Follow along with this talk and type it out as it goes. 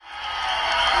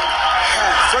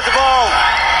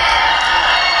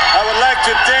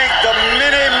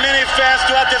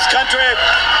this country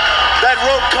that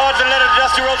wrote cards and letters to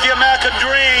Dusty Rhodes, the American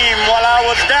Dream, while I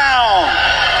was down.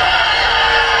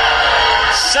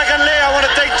 Secondly, I want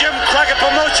to thank Jim Crockett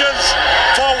Promotions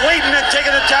for waiting and taking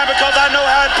the time, because I know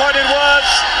how important it was.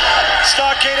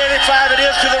 Starrcade 85 it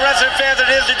is to the wrestling fans,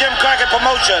 it is to Jim Crockett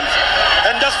Promotions.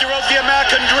 And Dusty Rhodes, the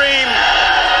American Dream,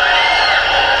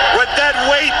 with that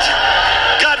weight,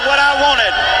 got what I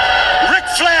wanted. Ric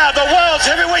Flair, the world's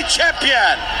heavyweight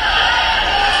champion.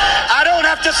 I don't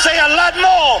have to say a lot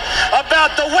more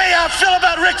about the way I feel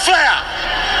about Ric Flair.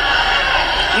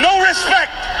 No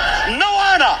respect, no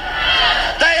honor.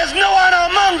 There is no honor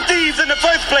among thieves in the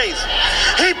first place.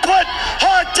 He put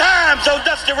hard times on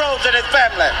Dusty Rhodes and his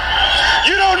family.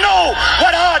 You don't know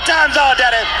what hard times are,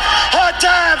 Daddy. Hard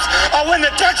times are when the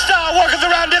textile workers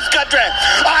around this country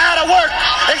are out of work.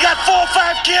 They got 4 or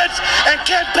 5 kids and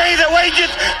can't pay their wages,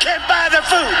 can't buy their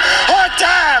food. Hard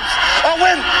times are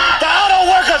when the auto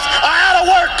workers are out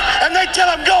of work and they tell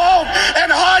them go home.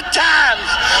 And hard times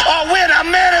are when a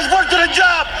man has worked at a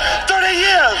job 30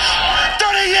 years.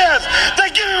 30 years.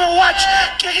 They give him a watch,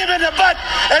 kick him in the butt,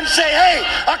 and say, hey,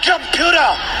 a computer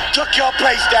took your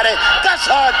place, Daddy. That's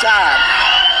hard time.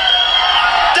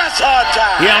 That's hard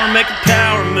time. Yeah, we're making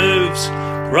power moves,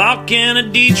 rocking a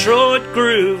Detroit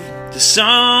groove to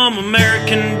some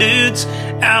American dudes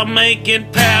out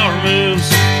making power moves.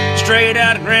 Straight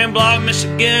out of Grand Block,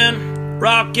 Michigan,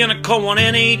 rocking a cold one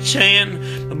in each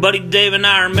hand. My buddy Dave and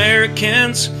I are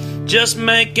Americans, just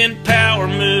making power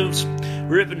moves.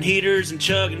 Ripping heaters and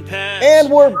chugging past.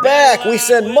 And we're back. We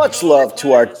send much love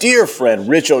to our dear friend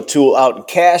Rich O'Toole out in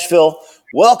Cashville.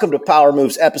 Welcome to Power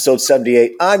Moves episode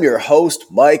 78. I'm your host,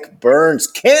 Mike Burns.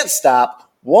 Can't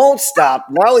stop, won't stop.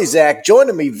 Gnarly Zach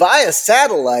joining me via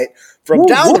satellite from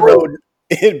down the road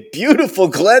in beautiful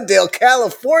Glendale,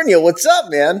 California. What's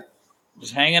up, man?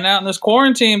 Just hanging out in this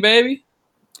quarantine, baby.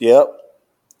 Yep.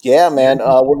 Yeah, man.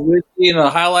 We're in a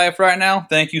high life right now.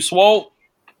 Thank you, Swolt.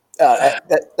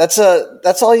 That's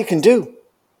all you can do.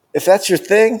 If that's your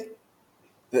thing,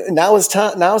 now is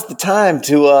the time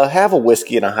to have a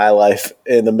whiskey and a high life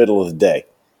in the middle of the day.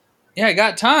 Yeah, I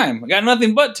got time. I got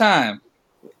nothing but time.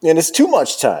 And it's too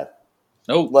much time.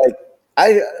 Nope. Like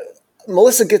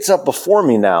Melissa gets up before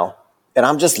me now, and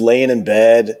I'm just laying in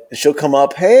bed, and she'll come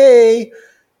up, hey,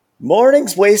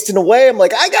 morning's wasting away. I'm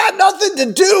like, I got nothing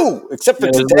to do except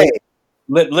for today.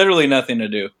 Literally nothing to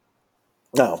do.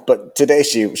 No, but today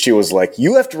she was like,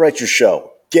 you have to write your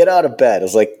show. Get out of bed. It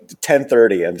was like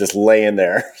 10:30. I'm just laying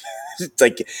there. It's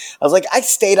like I was like, I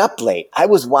stayed up late. I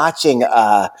was watching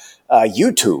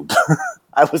YouTube.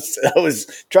 I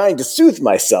was trying to soothe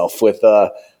myself with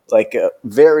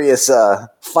various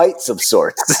fights of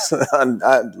sorts on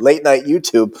late night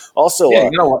YouTube. Also, yeah,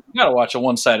 you gotta watch a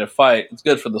one-sided fight. It's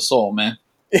good for the soul, man.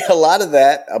 Yeah, a lot of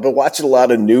that. I've been watching a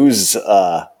lot of news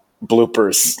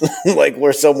bloopers, like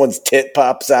where someone's tit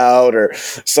pops out, or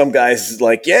some guy's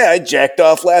like, yeah, I jacked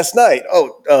off last night.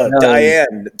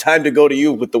 Diane, time to go to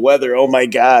you with the weather. Oh my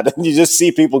God. And you just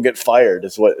see people get fired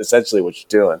is essentially what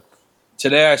you're doing.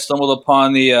 Today I stumbled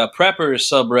upon the Preppers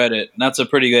subreddit, and that's a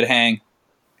pretty good hang.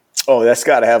 Oh, that's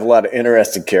got to have a lot of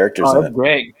interesting characters in it.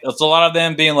 Great. It's a lot of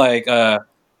them being like,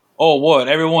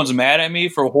 everyone's mad at me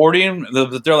for hoarding.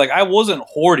 They're like, I wasn't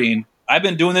hoarding. I've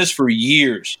been doing this for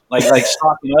years, like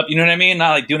stocking up. You know what I mean? Not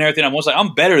like doing everything at once. Like,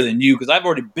 I'm better than you because I've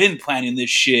already been planning this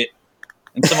shit.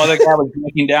 And some other guy was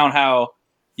breaking down how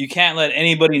you can't let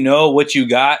anybody know what you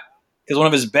got, because one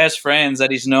of his best friends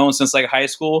that he's known since like high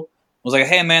school was like,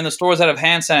 hey man, the store's out of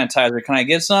hand sanitizer. Can I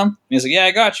get some? And he's like, yeah,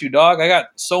 I got you, dog. I got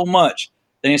so much.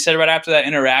 Then he said right after that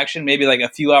interaction, maybe like a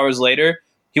few hours later,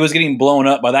 he was getting blown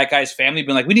up by that guy's family,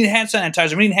 being like, we need hand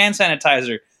sanitizer. We need hand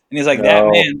sanitizer. And he's like, that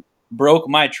man broke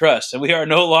my trust, and we are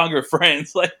no longer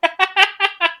friends. Like,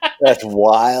 that's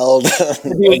wild.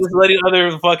 He was just letting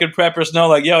other fucking preppers know,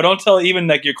 like, yo, don't tell even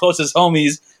like your closest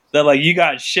homies that like you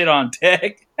got shit on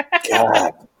deck.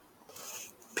 God,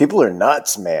 people are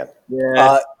nuts, man.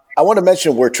 Yeah. I want to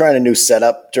mention we're trying a new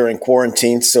setup during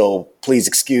quarantine, so please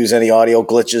excuse any audio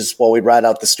glitches while we ride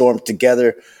out the storm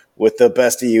together with the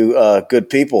best of you good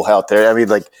people out there. I mean,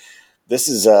 like, this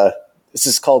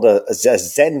is called a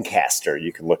Zencaster.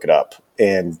 You can look it up.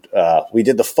 And we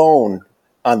did the phone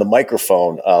on the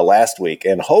microphone last week.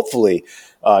 And hopefully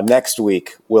next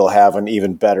week we'll have an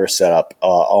even better setup,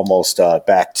 almost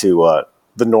back to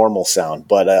the normal sound.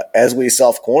 But as we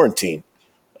self-quarantine,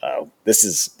 this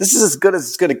is as good as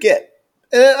it's going to get.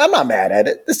 And I'm not mad at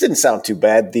it. This didn't sound too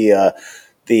bad.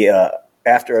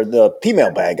 After the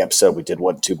P-mail bag episode we did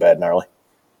wasn't too bad, Gnarly.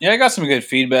 Yeah, I got some good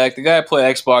feedback. The guy I play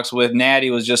Xbox with,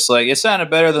 Natty, was just like, it sounded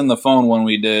better than the phone one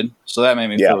we did. So that made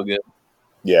me feel good.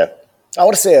 Yeah. I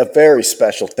want to say a very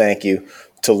special thank you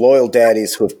to loyal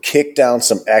daddies who have kicked down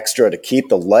some extra to keep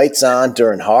the lights on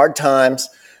during hard times.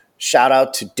 Shout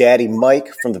out to Daddy Mike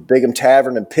from the Bigham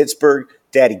Tavern in Pittsburgh,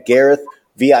 Daddy Gareth,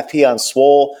 VIP on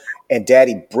Swole, and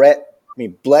Daddy Brett. I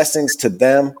mean, blessings to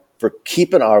them for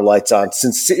keeping our lights on.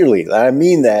 Sincerely, I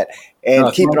mean that.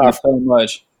 And keeping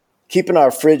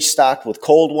our fridge stocked with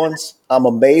cold ones. I'm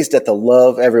amazed at the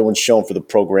love everyone's shown for the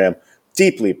program.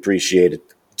 Deeply appreciated.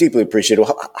 Deeply appreciated.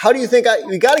 How do you think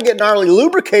we got to get gnarly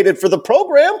lubricated for the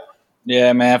program?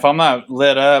 Yeah, man. If I'm not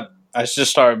lit up, I just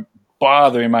start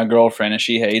bothering my girlfriend, and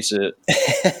she hates it.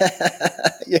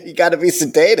 You got to be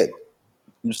sedated.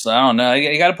 I don't know.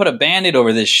 You got to put a Band-Aid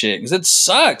over this shit because it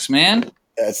sucks, man.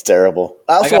 That's terrible.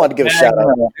 I also want to give a shout out.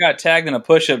 I got tagged in a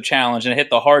push-up challenge and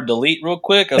hit the hard delete real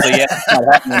quick. I was like, yeah, it's not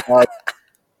happening. I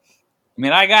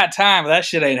mean, I got time, but that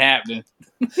shit ain't happening.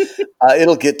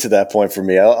 It'll get to that point for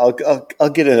me. I'll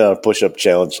get in a push-up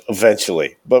challenge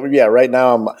eventually. But yeah, right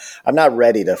now I'm not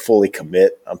ready to fully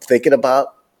commit. I'm thinking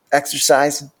about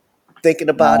exercising, thinking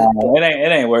about it.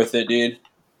 It ain't worth it, dude.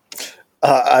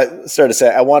 I started to say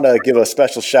I want to give a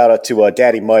special shout out to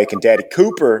Daddy Mike and Daddy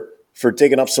Cooper for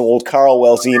digging up some old Carl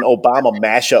Welzine Obama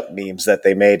mashup memes that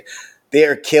they made. They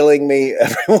are killing me.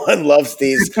 Everyone loves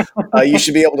these. You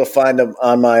should be able to find them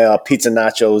on my Pizza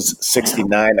Nachos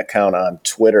 69 account on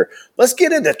Twitter. Let's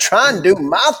get into trying to do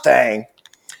my thing.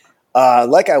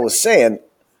 Like I was saying,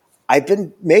 I've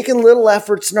been making little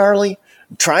efforts, gnarly,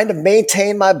 trying to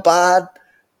maintain my bod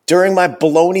during my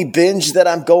baloney binge that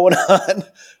I'm going on.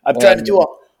 I'm trying to do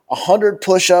 100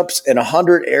 push-ups and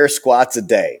 100 air squats a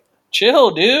day.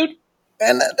 Chill, dude.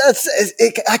 And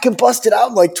I can bust it out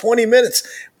in like 20 minutes.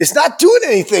 It's not doing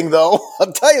anything, though.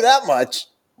 I'll tell you that much.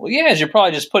 Well, yeah, you're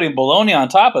probably just putting bologna on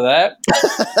top of that.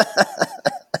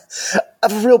 I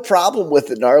have a real problem with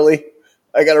it, gnarly.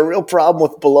 I got a real problem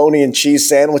with bologna and cheese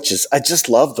sandwiches. I just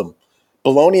love them.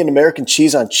 Bologna and American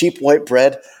cheese on cheap white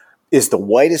bread is the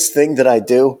whitest thing that I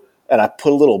do. And I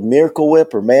put a little Miracle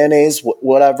Whip or mayonnaise,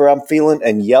 whatever I'm feeling,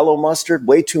 and yellow mustard,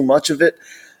 way too much of it.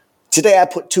 Today I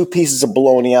put 2 pieces of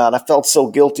bologna on. I felt so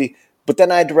guilty. But then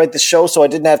I had to write the show, so I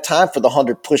didn't have time for the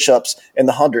 100 push-ups and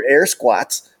the 100 air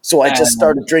squats. So I just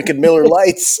started drinking Miller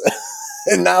Lights.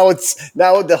 And now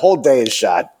the whole day is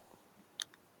shot.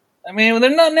 I mean,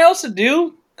 there's nothing else to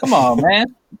do. Come on, man.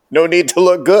 No need to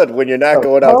look good when you're not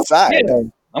going outside. Yeah.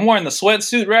 I'm wearing the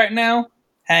sweatsuit right now,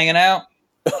 hanging out.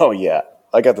 Oh, yeah.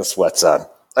 I got the sweats on.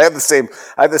 I have the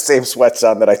same sweats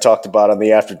on that I talked about on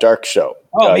the After Dark show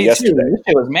yesterday. Too. This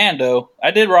shit was Mando.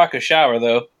 I did rock a shower,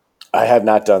 though. I have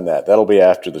not done that. That'll be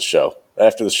after the show.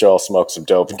 After the show, I'll smoke some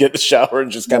dope and get in the shower and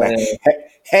just kind of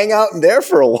hang out in there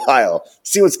for a while.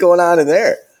 See what's going on in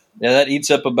there. Yeah, that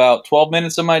eats up about 12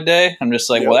 minutes of my day. I'm just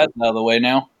like, well, that's out of the way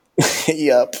now.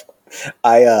 Yep.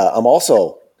 I'm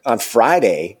also on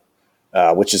Friday,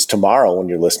 which is tomorrow when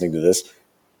you're listening to this,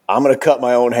 I'm going to cut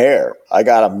my own hair. I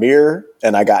got a mirror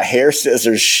and I got hair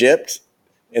scissors shipped,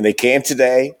 and they came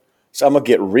today. So I'm going to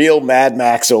get real Mad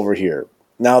Max over here.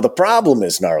 Now, the problem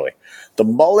is, gnarly, the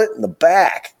mullet in the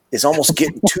back is almost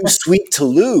getting too sweet to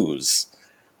lose.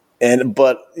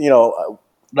 But no,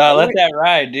 let that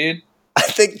ride, dude. I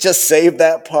think just save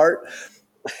that part.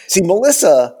 See,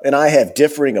 Melissa and I have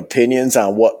differing opinions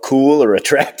on what cool or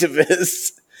attractive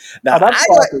is. Now, that's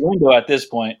out the window at this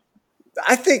point.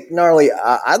 I think, gnarly,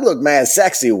 I'd look mad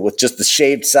sexy with just the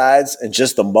shaved sides and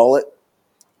just the mullet.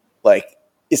 Like,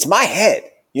 it's my head.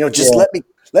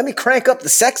 Let me crank up the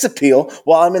sex appeal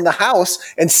while I'm in the house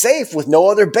and safe with no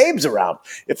other babes around.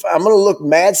 If I'm going to look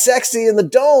mad sexy in the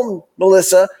dome,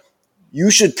 Melissa,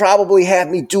 you should probably have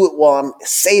me do it while I'm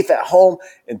safe at home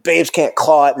and babes can't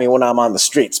claw at me when I'm on the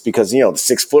streets because, the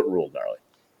 6-foot rule, gnarly.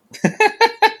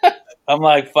 I'm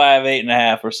like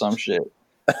 5'8.5" or some shit.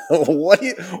 What?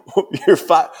 You're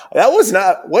 5? That was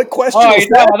not. What question? Oh, I thought you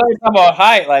were talking about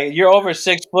height. Like you're over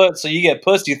 6 foot, so you get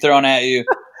pussy thrown at you.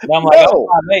 And I'm like, I'm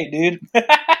 5'8", dude.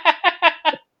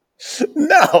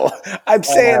 No, I'm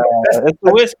saying it's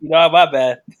the whiskey, dog. My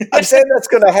bad. I'm saying that's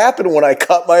going to happen when I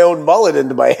cut my own mullet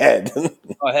into my head.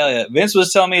 Oh hell yeah! Vince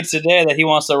was telling me today that he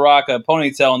wants to rock a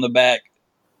ponytail in the back.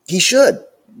 He should.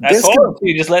 I told him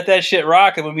to just let that shit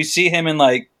rock, and when we see him in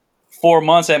like 4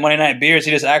 months at Monday Night Beers,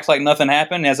 he just acts like nothing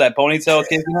happened. He has that ponytail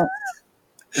kicking up.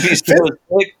 He's still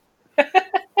sick.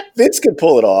 Vince could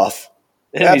pull it off.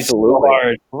 Absolutely. So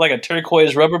hard. Like a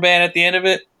turquoise rubber band at the end of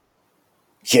it.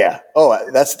 Yeah. Oh,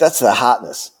 that's the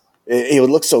hotness. It would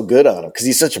look so good on him because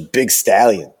he's such a big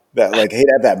stallion. That he'd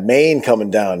have that mane coming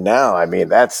down now. I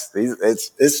mean,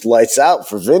 it's lights out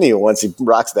for Vinny once he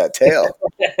rocks that tail.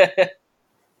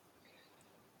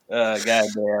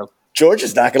 Goddamn. George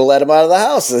is not going to let him out of the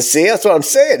house. See, that's what I'm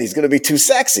saying. He's going to be too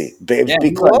sexy. Babes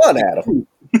be clawing at him.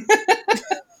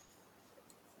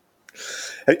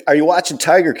 Are you watching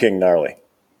Tiger King, Gnarly?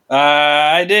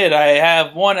 I did. I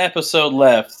have one episode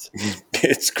left.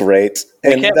 It's great.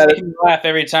 It kept making me laugh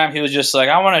every time he was just like,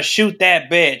 I want to shoot that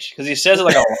bitch. Because he says it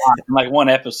like a lot in like one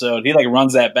episode. He like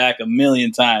runs that back a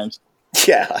million times.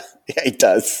 Yeah, he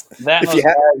does. That was guys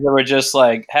that were just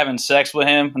like having sex with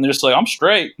him, and they're just like, I'm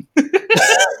straight. But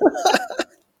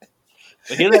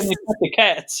he let me pet the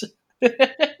cats.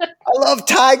 I love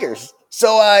tigers.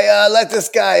 So I let this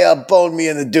guy bone me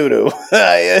in the doo-doo.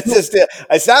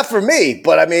 It's not for me,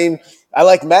 but I mean, I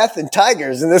like meth and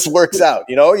tigers, and this works out.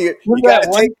 You know, you got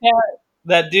to take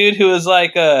that dude who was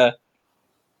like,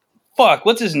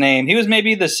 what's his name? He was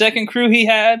maybe the second crew he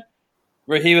had,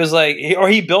 where he was like,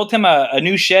 he built him a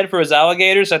new shed for his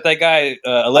alligators that guy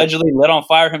allegedly lit on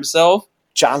fire himself.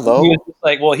 John Lowe. He was just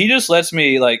like, well, he just lets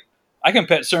me like, I can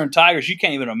pet certain tigers you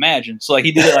can't even imagine. So like,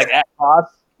 he did it like at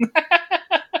cost.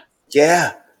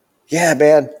 Yeah,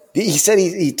 man. He said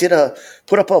he did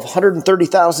put up a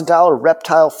 $130,000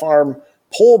 reptile farm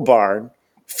pole barn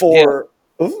for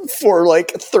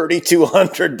like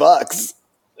 $3,200.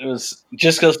 It was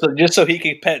just so he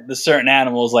could pet the certain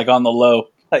animals like on the low.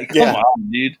 Like, come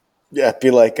on, dude. Yeah, be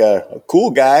like a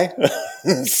cool guy.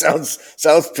 sounds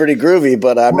pretty groovy,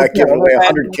 but I'm not giving away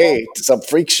 $100K to some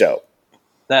freak show.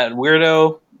 That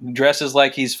weirdo dresses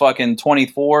like he's fucking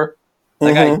 24.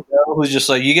 That guy who's just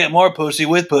like, you get more pussy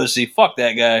with pussy. Fuck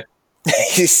that guy.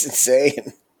 He's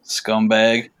insane.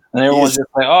 Scumbag. And everyone's just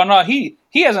like, oh, no, he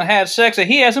hasn't had sex that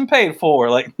he hasn't paid for.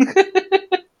 Like,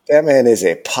 that man is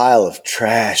a pile of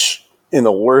trash in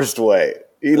the worst way.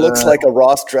 He looks like a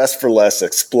Ross Dress for Less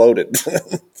exploded.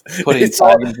 Putting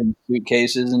tigers in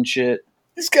suitcases and shit.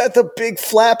 He's got the big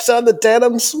flaps on the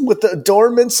denims with the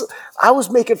adornments. I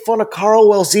was making fun of Carl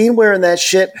Welzine wearing that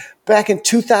shit back in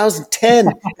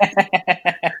 2010.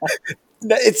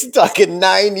 It's fucking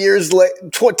 10 years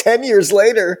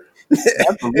later.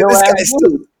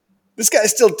 This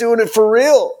guy's still doing it for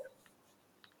real.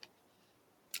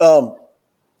 God,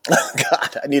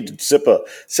 I need to sip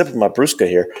of my Brewska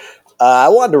here. I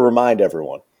wanted to remind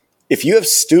everyone, if you have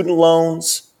student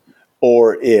loans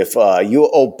or if you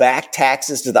owe back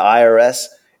taxes to the IRS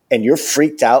and you're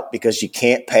freaked out because you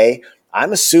can't pay,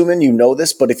 I'm assuming you know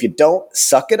this, but if you don't,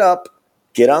 suck it up,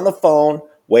 get on the phone,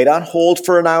 wait on hold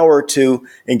for an hour or two,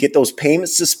 and get those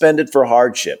payments suspended for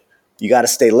hardship. You got to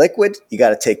stay liquid. You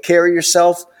got to take care of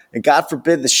yourself. And God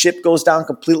forbid the ship goes down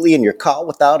completely and you're caught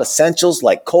without essentials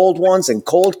like cold ones and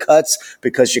cold cuts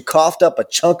because you coughed up a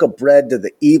chunk of bread to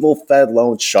the evil Fed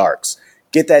loan sharks.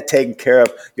 Get that taken care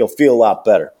of. You'll feel a lot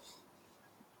better.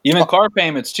 Even car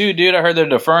payments too, dude. I heard they're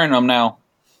deferring them now.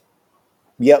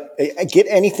 Yep. Get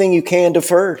anything you can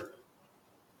deferred.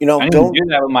 You know, I didn't do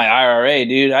that with my IRA,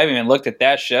 dude. I haven't even looked at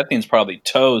that shit. That thing's probably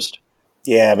toast.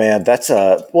 Yeah, man. That's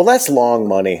long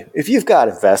money. If you've got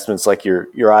investments like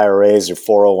your IRAs or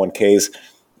 401ks,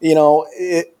 you know,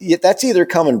 that's either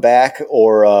coming back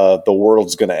or the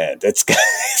world's going to end.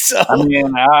 I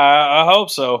mean, I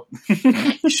hope so.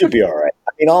 You should be all right.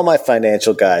 I mean, all my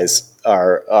financial guys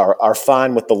are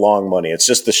fine with the long money. It's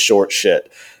just the short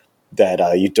shit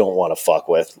that you don't want to fuck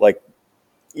with, like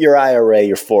your IRA,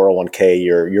 your 401k,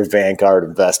 your Vanguard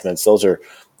investments. Those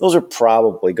are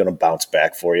probably going to bounce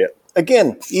back for you.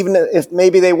 Again, even if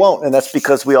maybe they won't, and that's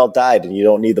because we all died and you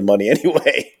don't need the money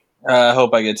anyway. I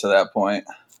hope I get to that point.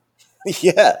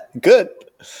 Yeah, good.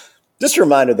 Just a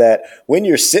reminder that when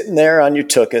you're sitting there on your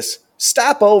tuchus,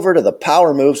 stop over to the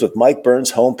Power Moves with Mike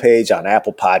Burns homepage on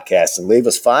Apple Podcasts and leave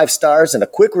us 5 stars and a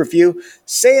quick review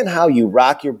saying how you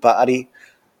rock your body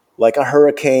like a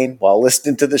hurricane while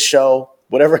listening to the show.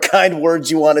 Whatever kind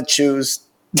words you want to choose.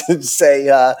 say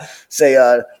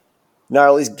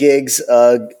Gnarly's gigs,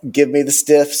 give me the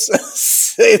stiffs.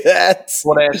 Say that.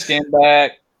 Pull that skin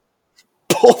back.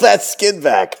 Pull that skin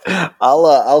back.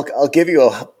 I'll give you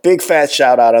a big fat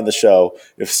shout out on the show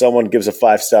if someone gives a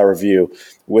 5-star review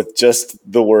with just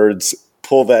the words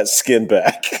 "pull that skin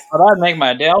back." But I'd make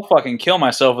my day. I'll fucking kill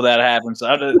myself if that happens.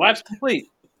 Life's complete.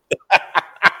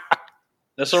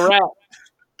 That's a wrap.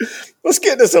 Let's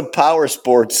get into some power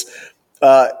sports.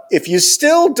 If you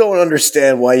still don't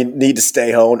understand why you need to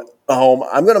stay home,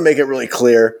 I'm going to make it really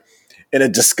clear in a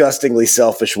disgustingly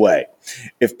selfish way.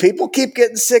 If people keep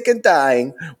getting sick and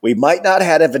dying, we might not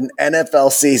have an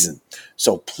NFL season.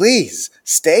 So please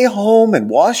stay home and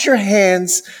wash your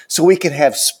hands so we can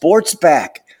have sports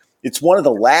back. It's one of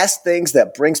the last things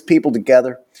that brings people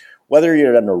together, whether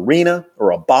you're at an arena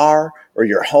or a bar or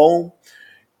your home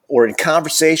or in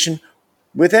conversation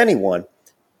with anyone.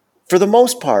 For the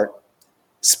most part,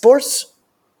 sports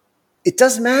It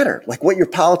doesn't matter, like what your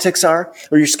politics are,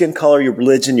 or your skin color, your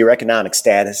religion, your economic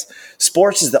status.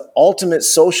 Sports is the ultimate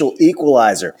social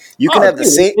equalizer. You can have the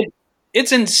same.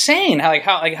 It's insane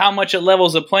how much it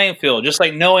levels the playing field. Just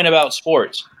like knowing about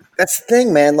sports. That's the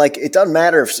thing, man. Like, it doesn't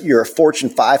matter if you're a Fortune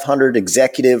 500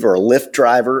 executive or a Lyft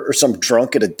driver or some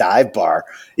drunk at a dive bar.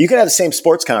 You can have the same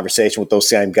sports conversation with those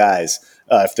same guys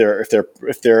if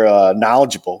they're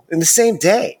knowledgeable in the same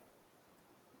day.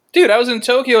 Dude, I was in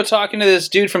Tokyo talking to this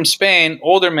dude from Spain,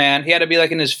 older man. He had to be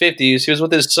like in his 50s. He was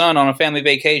with his son on a family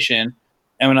vacation.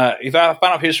 And when if I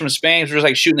found out he was from Spain, we were just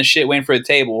like shooting the shit, waiting for a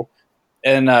table.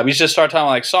 And we just started talking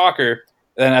like soccer.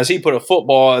 And as he put a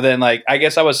football, then like I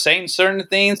guess I was saying certain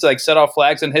things to like set off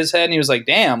flags in his head. And he was like,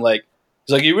 damn, like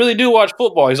he's like, you really do watch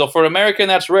football. He's like, for an American,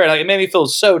 that's rare. Like, it made me feel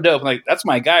so dope. I'm like, that's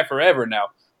my guy forever now.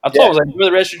 I told him, I was like, for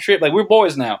the rest of your trip, like we're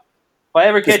boys now. If I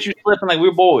ever catch you slipping, like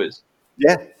we're boys.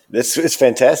 Yeah. It's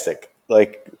fantastic.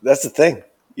 Like, that's the thing.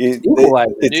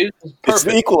 Equalizer, dude. It's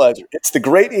the equalizer. It's the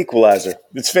great equalizer.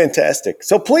 It's fantastic.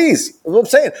 So please, what I'm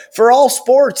saying, for all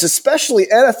sports, especially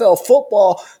NFL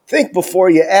football, think before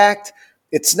you act.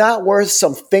 It's not worth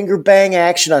some finger bang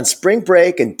action on spring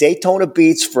break and Daytona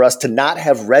Beach for us to not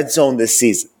have red zone this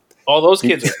season. All those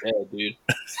kids are dead, dude.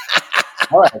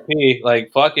 R.I.P.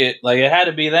 Like, fuck it. Like, it had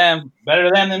to be them.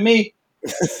 Better them than me.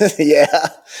 Yeah,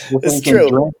 it's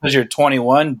true. Because you're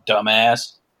 21,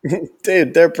 dumbass.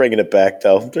 Dude, they're bringing it back,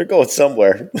 though. They're going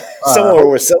somewhere.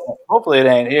 Hopefully it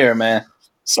ain't here, man.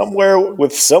 Somewhere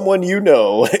with someone you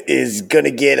know is going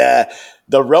to get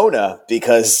the Rona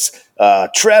because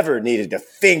Trevor needed to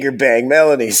finger bang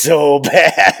Melanie so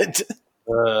bad.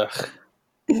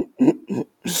 Fucking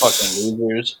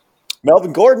losers.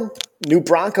 Melvin Gordon, new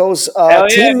Broncos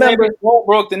team member. Walt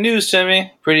broke the news to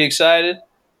me. Pretty excited.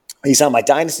 He's on my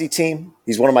dynasty team.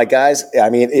 He's one of my guys. I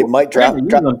mean, it might drop. Him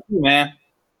too, man.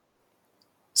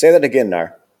 Say that again,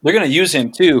 Nar. They're going to use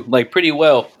him too, like pretty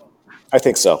well. I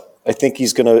think so. I think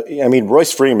he's going to – I mean,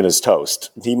 Royce Freeman is toast.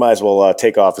 He might as well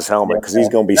take off his helmet because he's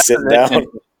going to be sitting down.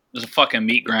 It's a fucking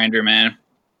meat grinder, man.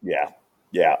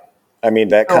 Yeah. I mean,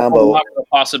 that combo – The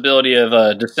possibility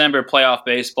of December playoff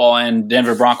baseball and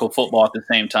Denver Bronco football at the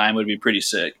same time would be pretty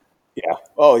sick. Yeah.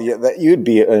 Oh, yeah. You'd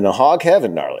be in a hog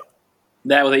heaven, gnarly.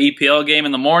 That with an EPL game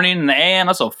in the morning and the AM,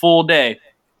 that's a full day.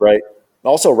 Right.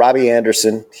 Also, Robbie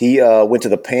Anderson, he went to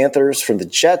the Panthers from the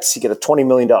Jets. He got a $20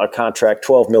 million contract,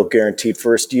 $12 million guaranteed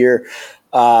first year.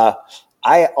 I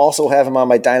also have him on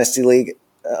my Dynasty League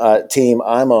team.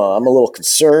 I'm a little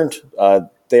concerned.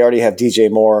 They already have DJ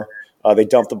Moore. They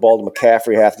dumped the ball to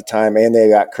McCaffrey half the time, and they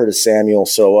got Curtis Samuel.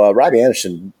 So Robbie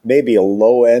Anderson may be a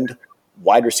low-end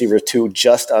wide receiver 2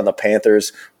 just on the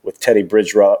Panthers with Teddy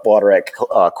Bridgewater at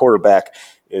quarterback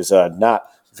is not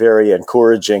very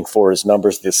encouraging for his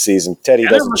numbers this season. Teddy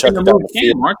doesn't chuck it down the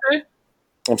field. Aren't they?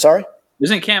 I'm sorry?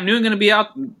 Isn't Cam Newton going to be out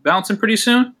bouncing pretty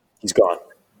soon? He's gone.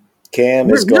 Cam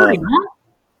is gone.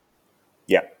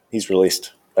 Yeah, he's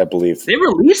released, I believe. They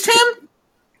released him?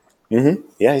 Mm-hmm.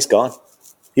 Yeah, he's gone.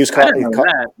 He was caught. I didn't know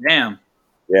that. Damn.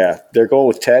 Yeah, they're going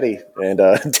with Teddy, and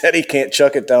Teddy can't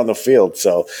chuck it down the field.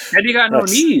 So Teddy got no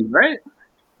knees, right?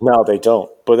 No, they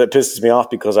don't. But that pisses me off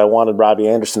because I wanted Robbie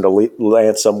Anderson to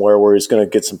land somewhere where he's going to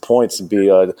get some points and be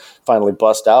finally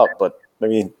bust out. But I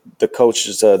mean, the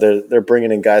coaches they're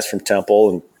bringing in guys from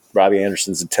Temple, and Robbie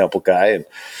Anderson's a Temple guy, and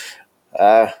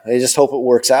I just hope it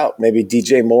works out. Maybe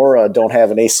DJ Moore don't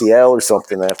have an ACL or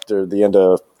something after the end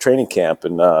of training camp,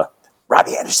 and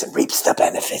Robbie Anderson reaps the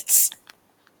benefits.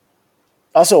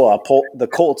 Also, the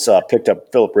Colts picked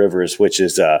up Phillip Rivers, which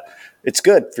is it's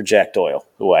good for Jack Doyle,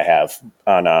 who I have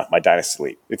on my Dynasty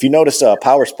League. If you notice,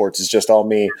 Power Sports is just all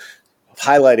me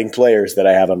highlighting players that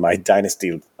I have on my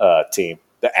Dynasty team.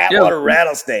 The Atwater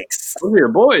Rattlesnakes. Those are your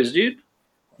boys, dude.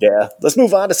 Yeah. Let's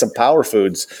move on to some power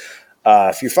foods.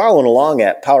 If you're following along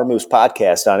at Power Moves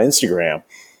Podcast on Instagram,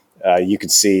 you can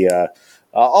see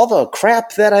all the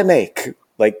crap that I make,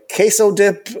 like queso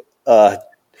dip. That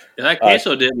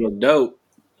queso dip was dope.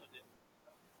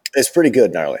 It's pretty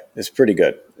good, gnarly. It's pretty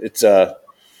good. It's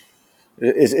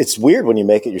weird when you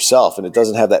make it yourself, and it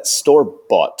doesn't have that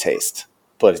store-bought taste,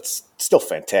 but it's still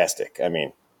fantastic. I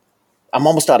mean, I'm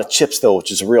almost out of chips, though,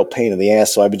 which is a real pain in the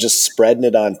ass, so I've been just spreading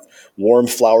it on warm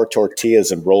flour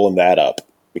tortillas and rolling that up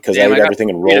because I eat everything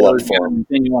in roll-up form.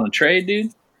 Anything you want to trade,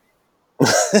 dude?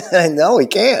 No, he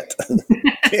can't.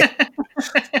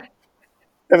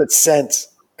 Have it sent.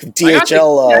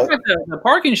 DHL. I got the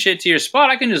parking shit to your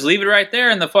spot. I can just leave it right there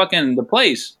in the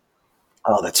place.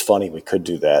 Oh, that's funny. We could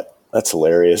do that. That's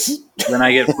hilarious. Then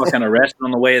I get fucking arrested on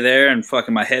the way there and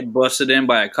fucking my head busted in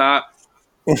by a cop.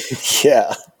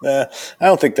 Yeah. I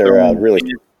don't think they're really.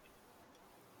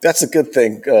 That's a good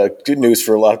thing. Good news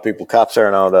for a lot of people. Cops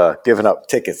aren't out giving up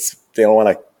tickets. They don't want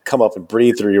to come up and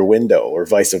breathe through your window or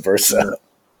vice versa.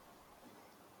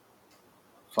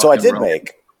 So I did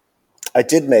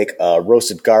make a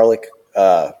roasted garlic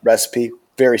recipe.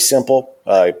 Very simple.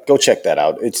 Go check that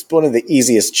out. It's one of the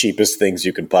easiest, cheapest things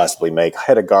you can possibly make. A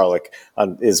head of garlic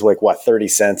is like, 30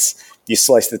 cents. You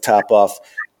slice the top off.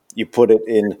 You put it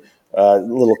in a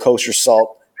little kosher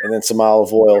salt and then some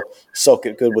olive oil. Soak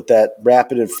it good with that.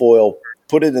 Wrap it in foil.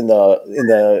 Put it in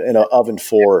an oven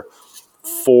for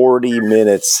 40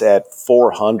 minutes at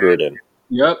 400. And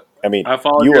yep. I mean, I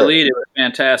followed your lead. It was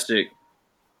fantastic.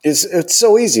 It's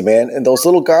so easy, man. And those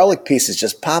little garlic pieces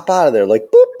just pop out of there like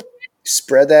boop.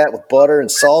 Spread that with butter and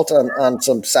salt on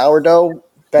some sourdough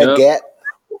baguette. Yep.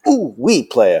 Ooh, wee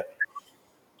player.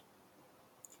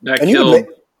 That killed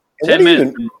 10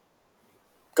 minutes.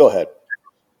 Go ahead.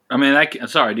 I mean,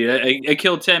 sorry, dude. It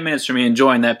killed 10 minutes for me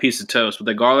enjoying that piece of toast with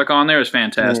the garlic on there. Is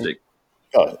fantastic.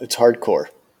 Oh, it's hardcore.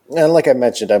 And like I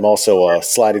mentioned, I'm also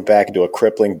sliding back into a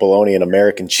crippling bologna and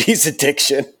American cheese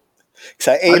addiction.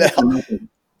 Because I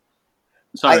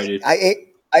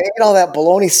ate all that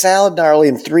bologna salad gnarly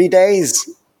in 3 days.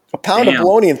 A pound of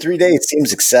bologna in 3 days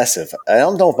seems excessive. I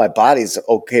don't know if my body's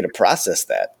okay to process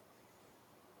that.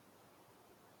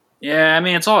 Yeah, I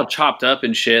mean, it's all chopped up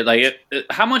and shit. Like,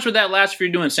 how much would that last if you're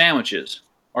doing sandwiches?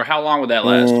 Or how long would that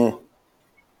last?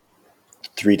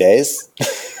 3 days.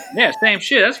 Yeah, same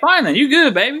shit. That's fine then. You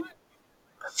good, baby.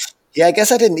 Yeah, I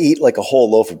guess I didn't eat like a whole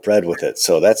loaf of bread with it,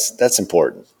 so that's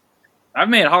important. I've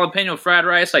made jalapeno fried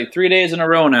rice like 3 days in a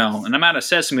row now, and I'm out of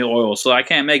sesame oil, so I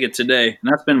can't make it today.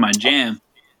 And that's been my jam.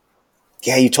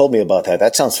 Yeah, you told me about that.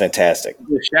 That sounds fantastic.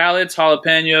 The shallots,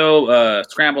 jalapeno,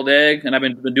 scrambled egg, and I've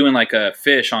been doing like a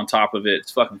fish on top of it.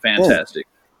 It's fucking fantastic.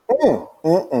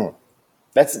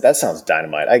 That sounds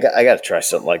dynamite. I got to try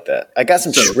something like that. I got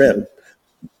some shrimp.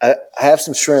 I have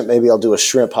some shrimp. Maybe I'll do a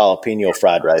shrimp jalapeno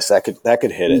fried rice. That could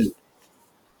hit it.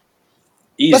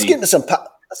 Easy. Let's get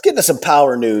into some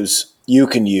power news you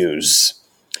can use.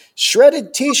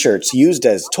 Shredded T-shirts used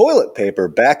as toilet paper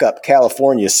back up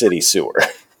California city sewer.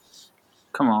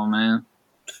 Come on, man.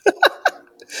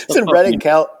 It's in Redding,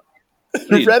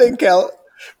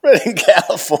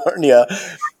 California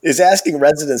is asking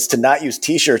residents to not use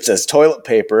T-shirts as toilet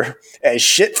paper as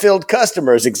shit-filled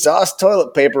customers exhaust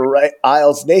toilet paper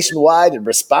aisles nationwide in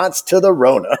response to the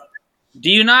Rona. Do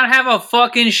you not have a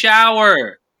fucking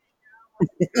shower?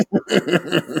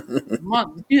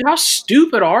 Dude, how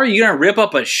stupid are you? You're going to rip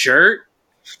up a shirt?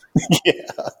 Yeah.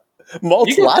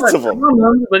 Lots of them.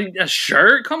 But a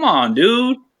shirt? Come on,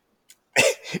 dude.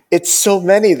 It's so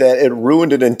many that it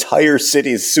ruined an entire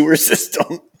city's sewer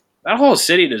system. That whole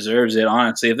city deserves it,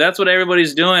 honestly. If that's what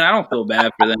everybody's doing, I don't feel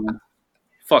bad for them.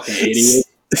 Fucking idiot.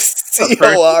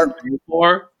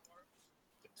 COR.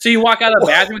 So you walk out of the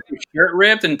bathroom with your shirt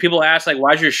ripped, and people ask, like,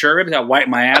 why's your shirt ripped? I wiped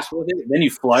my ass with it. Then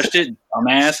you flushed it,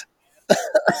 dumbass.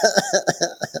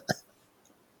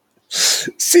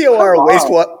 COR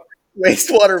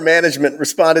wastewater management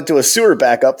responded to a sewer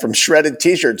backup from shredded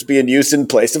T-shirts being used in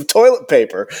place of toilet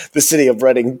paper. The city of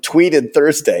Redding tweeted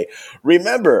Thursday,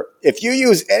 "Remember, if you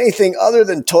use anything other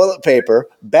than toilet paper,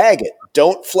 bag it.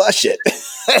 Don't flush it."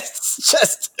 It's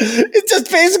just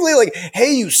basically like,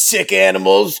 hey, you sick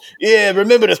animals. Yeah,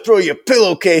 remember to throw your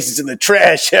pillowcases in the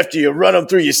trash after you run them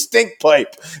through your stink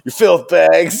pipe. You filth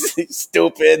bags.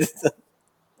 Stupid.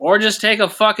 Or just take a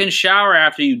fucking shower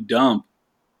after you dump.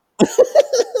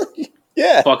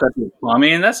 Yeah. Fuck up your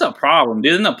plumbing. That's a problem,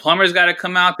 dude. Then the plumber's got to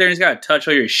come out there and he's got to touch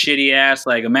all your shitty ass,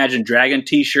 like, Imagine Dragon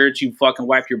t-shirts you fucking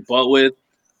wipe your butt with.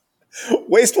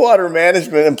 Wastewater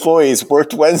management employees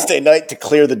worked Wednesday night to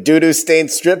clear the doo-doo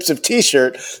stained strips of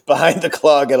T-shirt behind the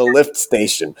clog at a lift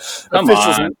station.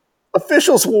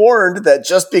 Officials warned that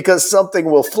just because something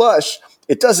will flush,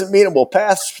 it doesn't mean it will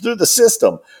pass through the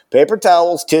system. Paper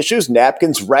towels, tissues,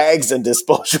 napkins, rags, and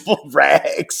disposable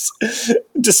rags.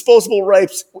 Disposable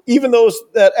wipes, even those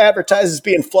that advertise as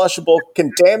being flushable,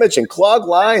 can damage and clog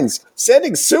lines,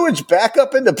 sending sewage back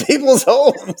up into people's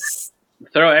homes.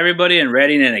 Throw everybody in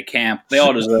Redding in a camp. They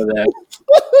all deserve that.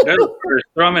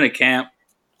 Throw them in a camp.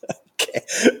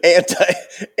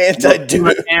 Anti-doo.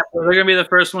 They're going to be the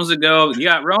first ones to go. You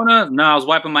got Rona? No, I was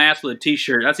wiping my ass with a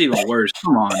T-shirt. That's even worse.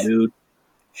 Come on, dude.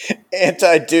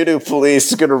 Anti-doo-doo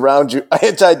police is going to round you.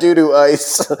 Anti-doo-doo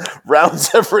ice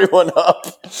rounds everyone up.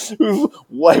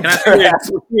 Wipe their ass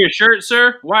with your shirt,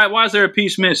 sir? Why is there a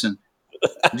piece missing?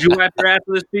 Did you wipe your ass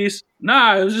with this piece?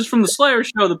 Nah, it was just from the Slayer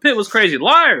show. The pit was crazy.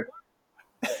 Liar.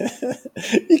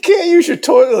 You can't use your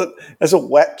toilet as a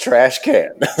wet trash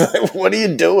can. What are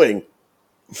you doing?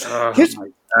 Oh, my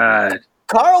God.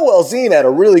 Carl Welzine had a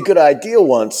really good idea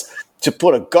once. to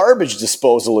put a garbage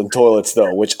disposal in toilets,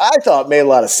 though, which I thought made a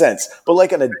lot of sense. But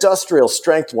like an industrial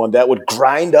strength one that would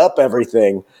grind up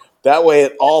everything. That way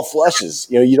it all flushes.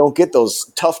 You know, you don't get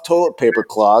those tough toilet paper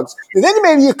clogs. And then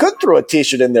maybe you could throw a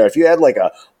T-shirt in there if you had like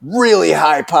a really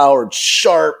high-powered,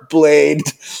 sharp blade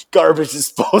garbage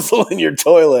disposal in your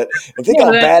toilet. And think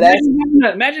how badass.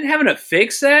 Imagine having to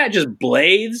fix that. Just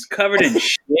blades covered in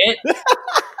shit.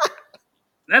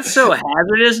 That's so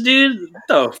hazardous, dude. What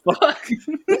the fuck?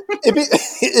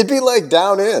 It'd be like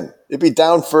down in. It'd be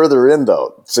down further in,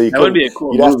 though. So that would be a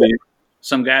cool movie.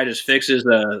 Some guy just fixes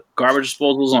the garbage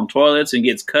disposals on toilets and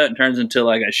gets cut and turns into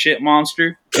like a shit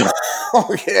monster.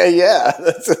 Oh, yeah.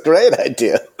 That's a great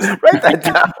idea. Write that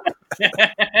down.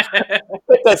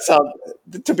 That sounds,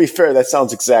 to be fair, that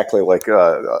sounds exactly like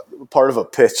part of a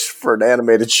pitch for an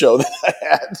animated show that I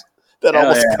had that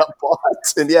almost got bought.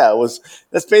 And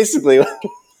that's basically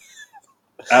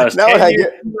I was now when I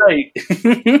get right.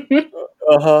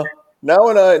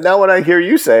 Now when I hear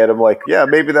you say it, I'm like, yeah,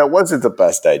 maybe that wasn't the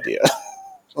best idea.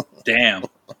 Damn.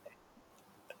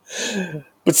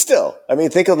 But still, I mean,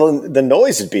 think of the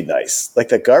noise would be nice, like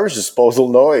the garbage disposal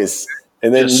noise,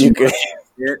 and then you could.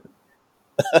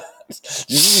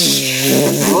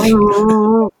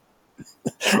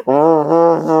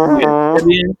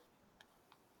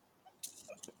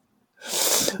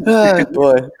 Oh,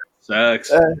 boy,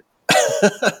 sucks.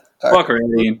 Fuck her,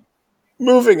 Indian.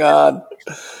 Moving on.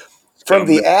 From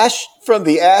the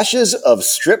ashes of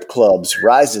strip clubs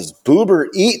rises Boober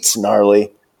Eats,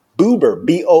 gnarly. Boober,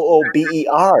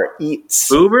 Boober, Eats.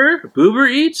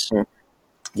 Boober Eats?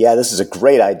 Yeah, this is a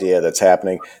great idea that's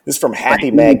happening. This is from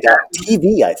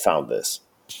HappyMag.tv. I found this.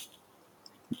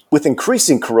 With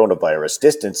increasing coronavirus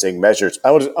distancing measures,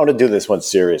 I want to do this one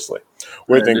seriously.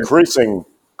 With increasing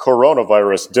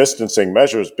coronavirus distancing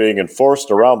measures being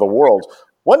enforced around the world,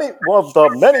 one of the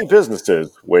many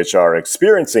businesses which are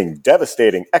experiencing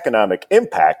devastating economic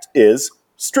impact is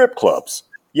strip clubs.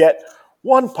 Yet,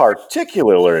 one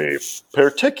particularly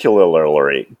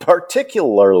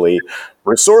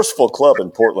resourceful club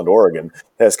in Portland, Oregon,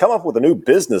 has come up with a new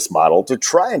business model to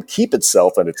try and keep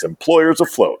itself and its employers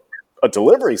afloat. A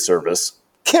delivery service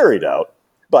carried out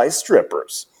by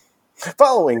strippers.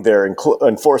 Following their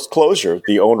enforced closure,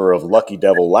 the owner of Lucky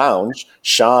Devil Lounge,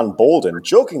 Sean Bolden,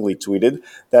 jokingly tweeted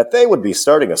that they would be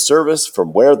starting a service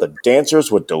from where the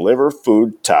dancers would deliver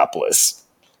food topless.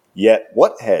 Yet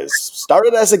what has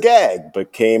started as a gag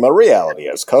became a reality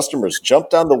as customers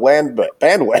jumped on the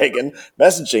bandwagon,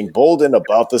 messaging Bolden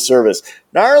about the service.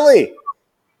 Gnarly!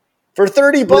 For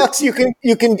 $30,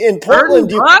 you can in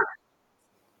Portland.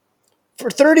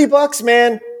 For $30,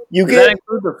 man. Does that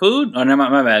include the food? Oh, no,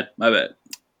 my bad.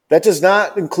 That does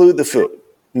not include the food.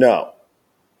 No.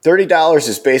 $30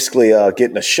 is basically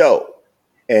getting a show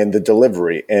and the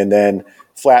delivery and then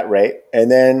flat rate.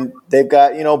 And then they've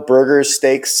got, burgers,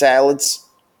 steaks, salads,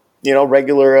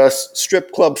 regular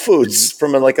strip club foods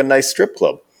from a nice strip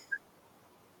club.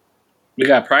 We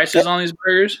got prices on these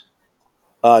burgers?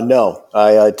 No,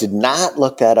 I did not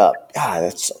look that up. God,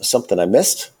 that's something I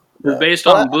missed. Based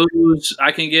on booze,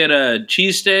 I can get a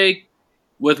cheesesteak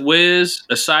with whiz,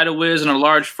 a side of whiz, and a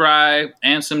large fry,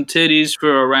 and some titties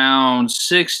for around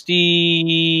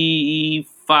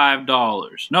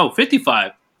 $65. No,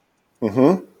 $55.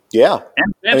 Mm-hmm. Yeah.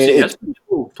 And Pepsi, that's pretty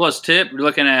cool. Plus tip, we're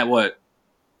looking at what,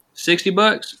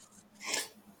 $60?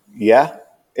 Yeah.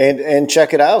 And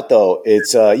check it out though.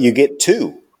 It's you get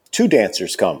two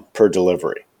dancers come per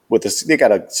delivery. They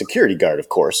got a security guard, of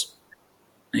course.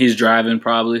 He's driving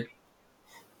probably.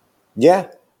 Yeah.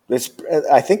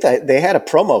 I think that they had a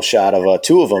promo shot of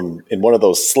two of them in one of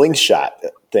those slingshot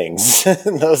things.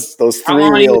 those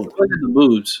three-wheeled. Look at the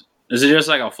boobs. Is it just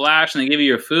like a flash and they give you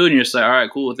your food and you're just like, all right,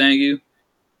 cool, thank you?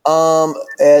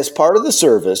 As part of the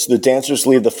service, the dancers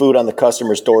leave the food on the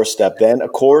customer's doorstep. Then,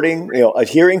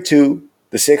 adhering to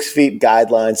the 6 feet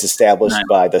guidelines established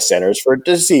by the Centers for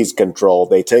Disease Control,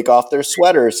 they take off their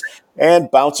sweaters and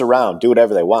bounce around, do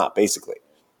whatever they want, basically.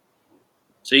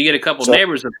 So you get a couple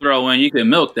neighbors to throw in, you can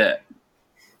milk that.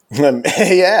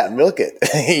 Yeah, milk it.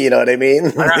 You know what I mean?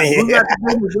 All right, who got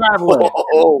the driveway?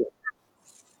 Oh.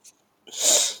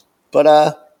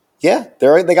 But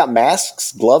they got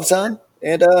masks, gloves on,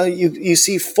 and you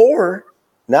see 4,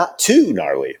 not 2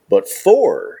 gnarly, but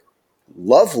 4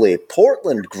 lovely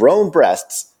Portland grown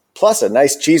breasts plus a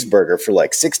nice cheeseburger for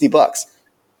like $60.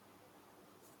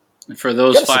 And for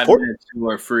those 5 minutes who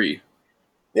are free.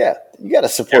 Yeah, you got to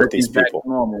support these people. Back to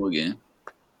normal again.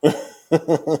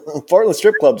 Portland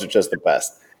strip clubs are just the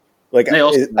best. Like they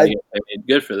also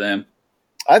good for them.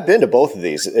 I've been to both of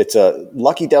these. It's a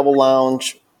Lucky Devil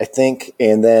Lounge, I think,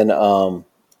 and then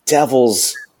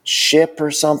Devil's Ship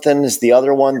or something is the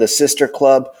other one. The sister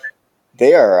club.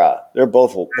 They're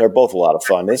both a lot of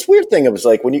fun. This weird thing, it was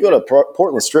like when you go to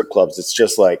Portland strip clubs, it's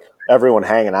just like everyone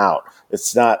hanging out.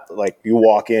 It's not like you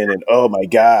walk in and, oh my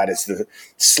God, it's the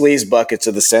sleaze buckets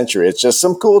of the century. It's just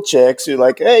some cool chicks who are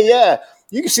like, hey, yeah,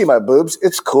 you can see my boobs.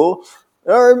 It's cool.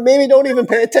 Or maybe don't even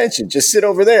pay attention. Just sit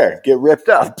over there, get ripped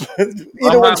up. I'm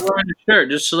not wearing a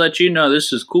shirt just to let you know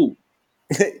this is cool.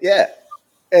 Yeah.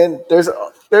 And there's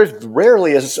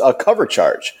rarely a cover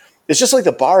charge. It's just like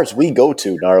the bars we go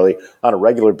to, gnarly, on a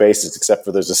regular basis, except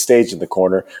for there's a stage in the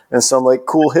corner and some like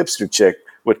cool hipster chick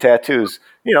with tattoos,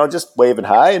 just waving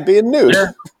hi and being nude.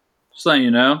 Yeah. Just letting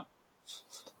you know.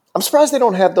 I'm surprised they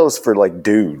don't have those for like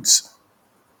dudes.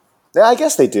 Yeah, I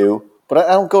guess they do, but I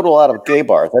don't go to a lot of gay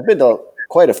bars. I've been to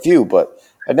quite a few, but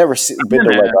I've never been to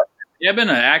like I've been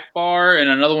to Act Bar and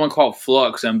another one called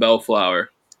Flux in Bellflower.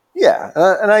 Yeah,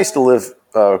 and I used to live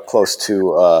close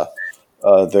to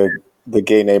the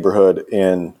gay neighborhood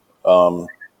in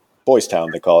Boys Town,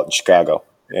 they call it, in Chicago.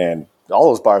 And all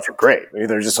those bars were great. I mean,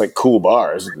 they're just like cool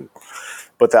bars.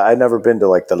 But I'd never been to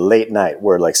like the late night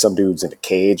where like some dude's in a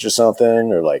cage or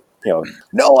something, or like,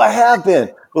 no, I have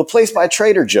been. Well, a place by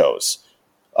Trader Joe's.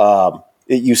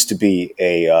 It used to be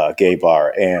a gay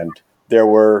bar, and I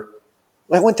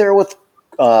went there with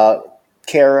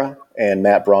Kara and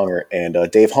Matt Bronger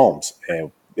and Dave Holmes,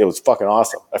 and it was fucking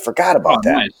awesome. I forgot about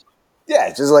that. Nice. Yeah,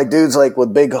 just like dudes like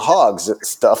with big hogs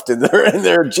stuffed in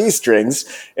their G-strings,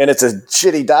 and it's a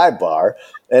shitty dive bar,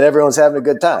 and everyone's having a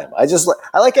good time. I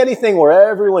like anything where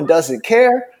everyone doesn't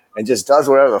care and just does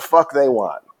whatever the fuck they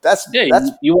want. That's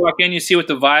you walk in, you see what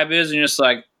the vibe is, and you're just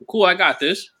like, cool, I got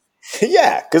this.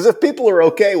 Yeah, because if people are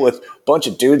okay with a bunch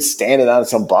of dudes standing on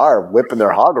some bar whipping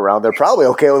their hog around, they're probably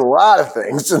okay with a lot of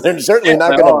things, and they're certainly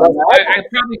not going to. I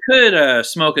probably could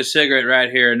smoke a cigarette right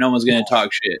here, and no one's going to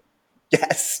talk shit.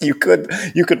 Yes, you could.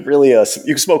 You could really. You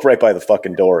could smoke right by the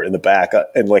fucking door in the back,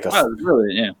 and like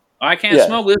really, yeah. I can't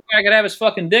smoke. This guy could have his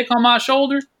fucking dick on my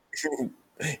shoulder.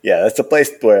 Yeah, that's a place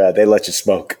where they let you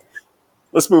smoke.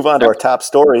 Let's move on to our top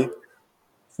story.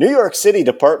 New York City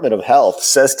Department of Health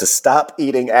says to stop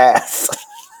eating ass.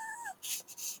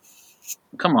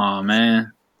 Come on,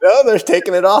 man. No, they're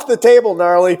taking it off the table,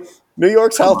 gnarly. New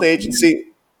York's health agency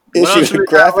issued a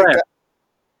graphic.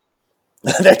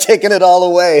 They're taking it all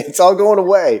away. It's all going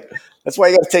away. That's why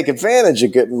you got to take advantage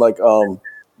of getting like 4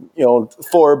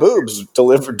 boobs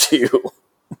delivered to you.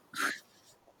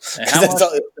 How much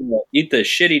eat the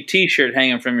shitty T-shirt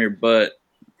hanging from your butt?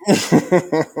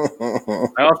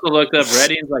 I also looked up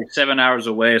Reading's like 7 hours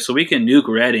away, so we can nuke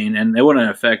Reading and it wouldn't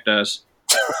affect us.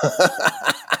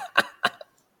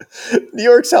 New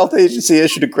York's health agency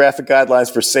issued a graphic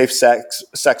guidelines for safe sex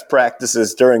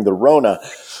practices during the Rona.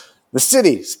 The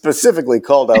city specifically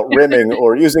called out rimming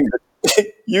or using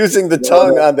the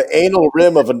tongue on the anal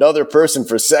rim of another person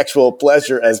for sexual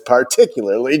pleasure as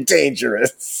particularly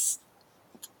dangerous.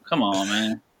 Come on,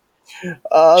 man.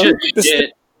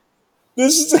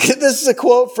 This is a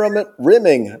quote from it.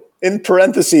 Rimming, in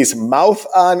parentheses, mouth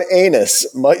on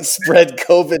anus, might spread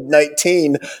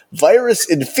COVID-19. Virus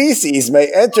in feces may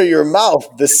enter your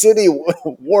mouth. The city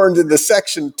warned in the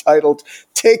section titled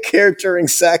 "Take care during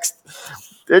sex."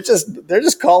 They're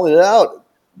just calling it out.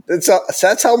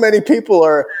 That's how many people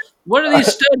are. What are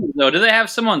these studies, though? Do they have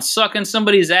someone sucking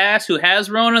somebody's ass who has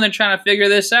Rona and they're trying to figure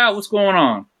this out? What's going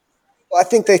on? I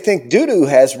think they think doo-doo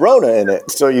has Rona in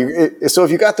it. So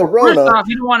if you got the Rona, first off,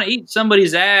 you don't want to eat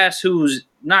somebody's ass who's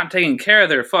not taking care of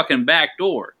their fucking back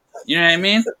door. You know what I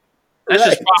mean? That's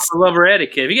just proper lover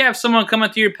etiquette. If you have someone coming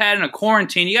through your pad in a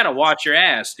quarantine, you got to watch your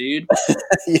ass, dude.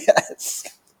 Yes.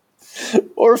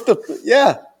 Or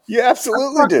you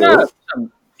absolutely do.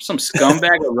 Some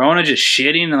scumbag of Rona just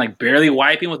shitting and like barely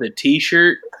wiping with a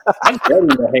T-shirt. That's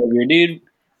dirty behavior, dude.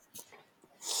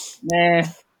 Nah.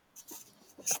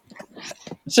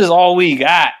 This is all we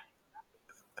got.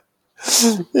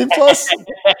 Plus,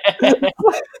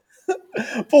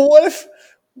 but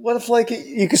what if like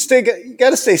you can stay? You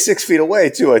got to stay 6 feet away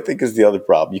too. I think is the other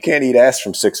problem. You can't eat ass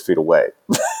from 6 feet away.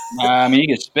 I mean, you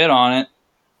can spit on it.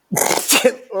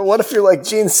 Or what if you're like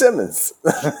Gene Simmons?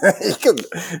 You could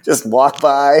just walk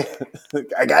by.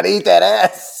 I gotta eat that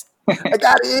ass. I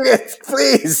gotta eat it,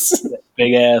 please.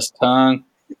 Big ass tongue.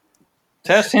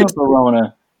 Test him for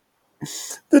Rona.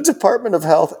 The Department of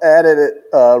Health added it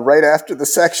right after the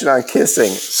section on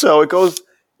kissing. So it goes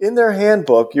in their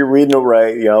handbook. You're reading it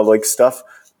right, like stuff,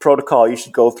 protocol you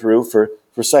should go through for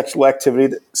sexual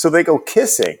activity. So they go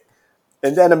kissing.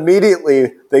 And then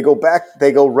immediately they go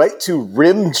right to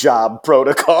rim job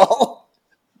protocol.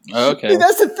 Okay. I mean,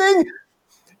 that's the thing.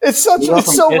 It's so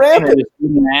rampant.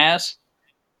 Ass.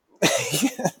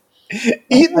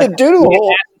 Eating the doo-doo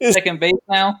hole. Second base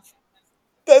now.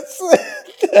 That's what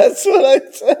I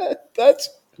said. That's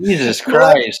Jesus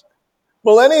Christ.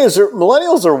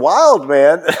 Millennials are wild,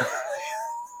 man.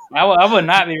 I would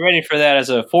not be ready for that as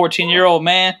a 14-year-old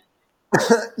man.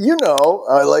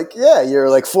 You're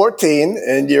like 14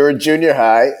 and you're in junior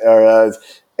high,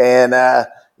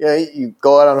 you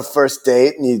go out on a first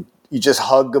date and you just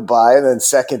hug goodbye, and then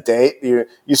second date you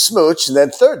smooch, and then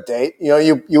third date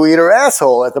you eat her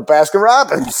asshole at the Baskin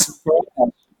Robbins.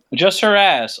 Just her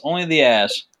ass, only the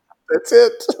ass. That's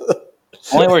it.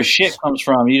 Only where shit comes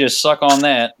from. You just suck on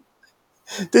that.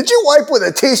 Did you wipe with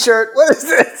a t-shirt? What is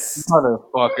this?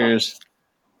 Motherfuckers.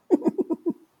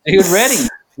 Dude, ready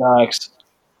sucks.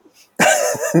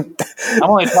 I'm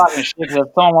only talking shit because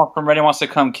if someone from Reading wants to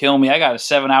come kill me, I got a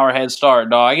 7-hour head start,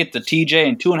 dog. I get to TJ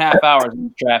in 2.5 hours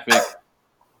in traffic.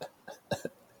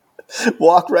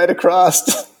 Walk right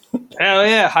across. Hell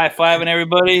yeah. High-fiving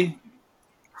everybody.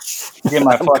 Get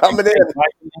my I'm coming in.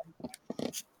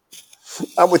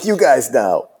 I'm with you guys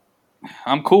now.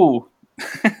 I'm cool.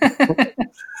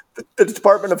 The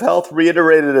Department of Health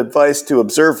reiterated advice to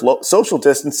observe social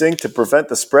distancing to prevent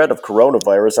the spread of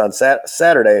coronavirus on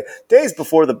Saturday, days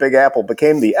before the Big Apple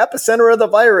became the epicenter of the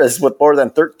virus with more than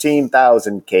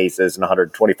 13,000 cases and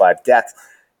 125 deaths.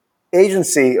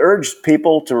 Agency urged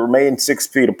people to remain 6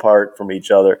 feet apart from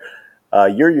each other.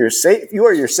 You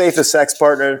are your safest sex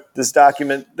partner. This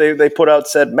document they put out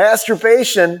said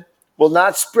masturbation will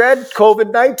not spread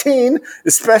COVID-19,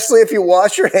 especially if you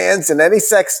wash your hands and any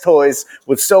sex toys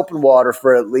with soap and water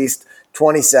for at least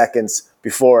 20 seconds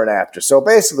before and after. So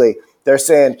basically, they're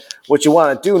saying what you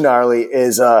want to do, gnarly,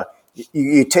 is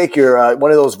you take your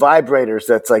one of those vibrators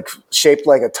that's like shaped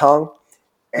like a tongue,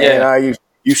 and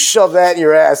you shove that in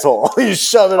your asshole. You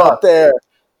shove it up there.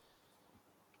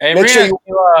 Hey,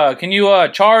 Rena, can you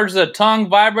charge the tongue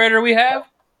vibrator we have?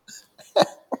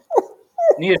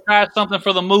 Need to try something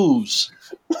for the moves.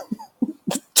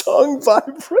 Tongue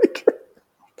vibrator.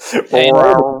 Hey,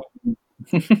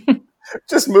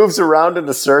 just moves around in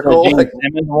a circle. The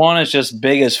Simmons one is just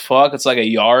big as fuck. It's like a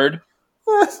yard.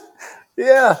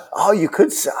 Yeah. Oh, you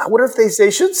could. I wonder if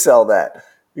they should sell that.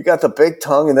 You got the big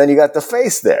tongue, and then you got the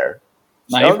face there.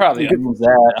 No, you probably use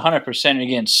that. 100%. You're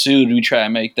getting sued. We try to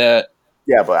make that.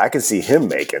 Yeah, but I can see him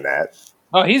making that.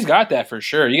 Oh, he's got that for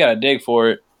sure. You got to dig for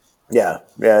it. Yeah.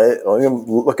 I'm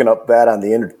looking up that on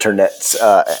the internet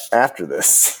after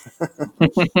this.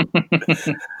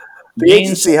 The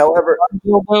agency, however,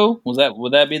 would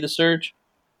that be the search?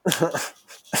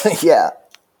 Yeah.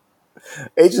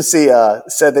 Agency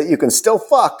said that you can still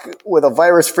fuck with a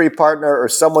virus-free partner or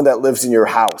someone that lives in your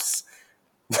house.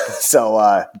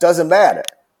 So doesn't matter.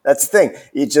 That's the thing.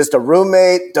 You're just a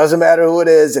roommate. Doesn't matter who it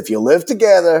is. If you live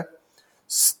together,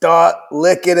 start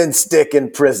licking and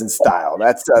sticking prison style.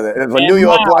 That's what New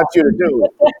York wants you to do.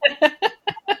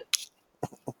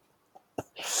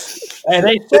 Hey,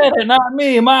 they said it, not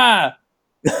me, ma.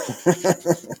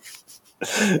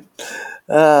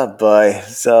 Oh, boy.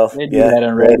 So, they do that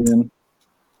in Reading.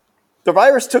 The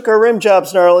virus took our rim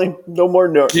jobs, gnarly. No more.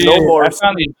 I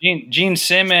found these Gene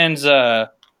Simmons Harajuku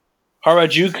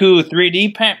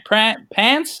 3D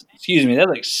pants. Excuse me, that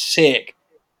looks sick.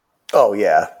 Oh,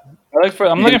 yeah.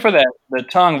 I'm looking for the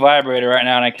tongue vibrator right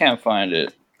now, and I can't find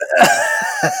it.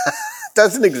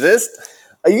 Doesn't exist?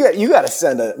 You got to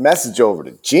send a message over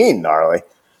to Gene, gnarly.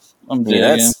 I'm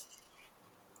digging.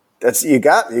 That's you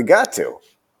got to,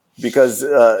 because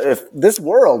if this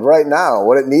world right now,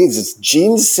 what it needs is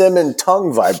Gene Simmons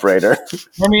tongue vibrator.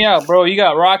 Hear me out, bro. You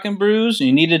got Rock and Brews.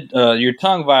 You needed your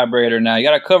tongue vibrator now. You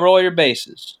got to cover all your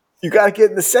bases. You got to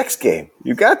get in the sex game.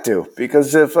 You got to,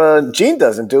 because if Gene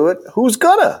doesn't do it, who's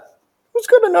gonna? Who's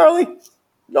gonna, gnarly?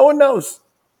 No one knows.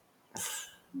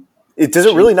 Does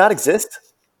it really not exist?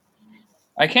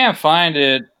 I can't find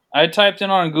it. I typed in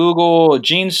on Google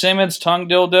Gene Simmons tongue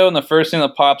dildo, and the first thing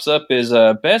that pops up is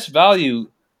best value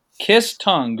Kiss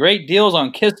tongue. Great deals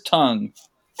on Kiss tongue.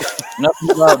 Nothing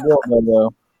about dildo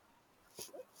though.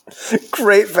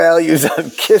 Great values on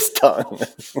Kiss tongue.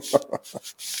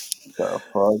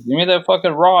 Give me that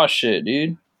fucking raw shit,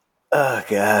 dude. Oh,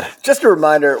 God. Just a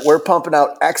reminder, we're pumping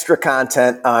out extra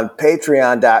content on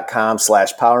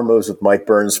patreon.com/Power Moves with Mike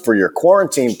Burns for your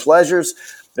quarantine pleasures.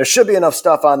 There should be enough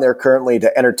stuff on there currently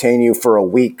to entertain you for a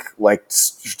week, like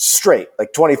straight,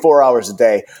 like 24 hours a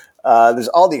day. There's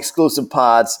all the exclusive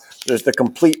pods. There's the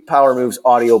complete Power Moves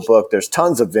audiobook. There's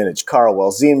tons of vintage Carl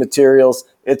Welzine materials.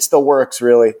 It's the works,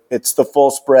 really. It's the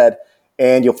full spread.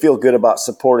 And you'll feel good about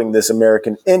supporting this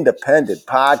American independent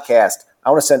podcast. I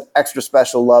want to send extra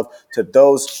special love to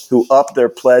those who up their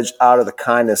pledge out of the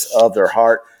kindness of their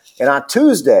heart. And on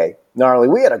Tuesday, Gnarly.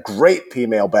 We had a great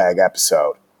P-mail bag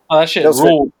episode. Oh, that shit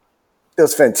ruled. It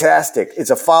was fantastic. It's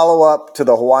a follow-up to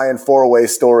the Hawaiian 4-way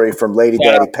story from Lady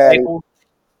Daddy Patty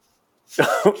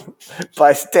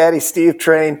by Daddy Steve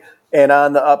Train. And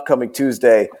on the upcoming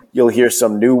Tuesday, you'll hear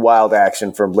some new wild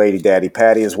action from Lady Daddy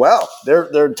Patty as well.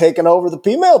 They're taking over the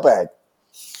P-mail bag.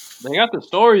 They got the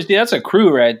stories, dude. That's a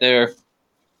crew right there.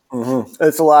 Mm-hmm.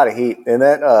 It's a lot of heat, and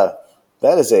that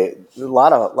is a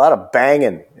lot of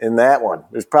banging in that one.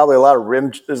 There's probably a lot of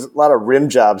rim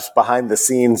jobs behind the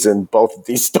scenes in both of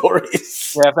these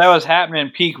stories. Yeah, if that was happening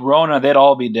peak Rona, they'd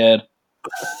all be dead.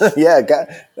 Yeah,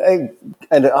 and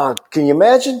can you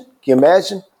imagine?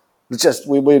 It's just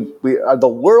the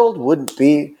world wouldn't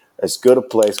be as good a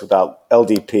place without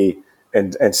LDP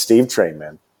and Steve Train,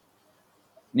 man.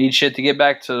 Need shit to get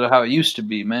back to how it used to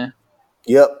be, man.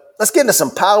 Yep. Let's get into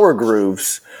some power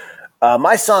grooves.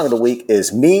 My song of the week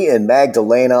is Me and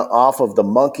Magdalena off of the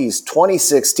Monkees'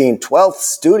 2016 12th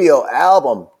studio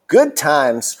album, Good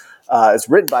Times. It's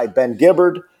written by Ben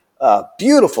Gibbard.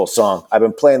 Beautiful song. I've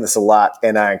been playing this a lot,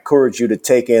 and I encourage you to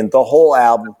take in the whole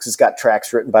album because it's got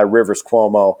tracks written by Rivers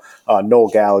Cuomo, Noel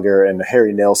Gallagher, and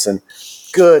Harry Nilsson.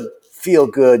 Good,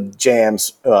 feel-good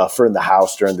jams for in the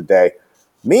house during the day.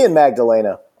 Me and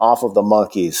Magdalena off of the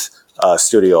Monkees'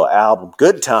 studio album,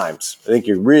 Good Times. I think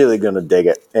you're really gonna dig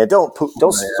it. And don't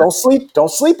sleep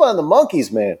on the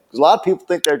Monkees, man. Because a lot of people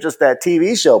think they're just that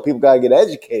TV show. People gotta get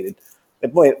educated. They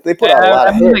put out a lot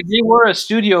of hits. Like, they were a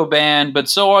studio band, but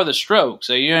so are the Strokes.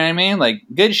 So you know what I mean? Like,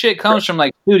 good shit comes from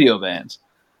like studio bands,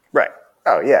 right?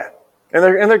 Oh yeah, and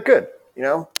they're good. You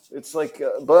know, it's like,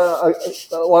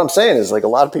 what I'm saying is, like, a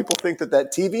lot of people think that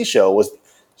TV show was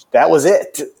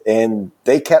it, and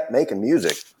they kept making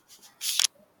music.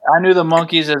 I knew the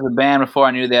Monkees as a band before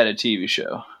I knew they had a TV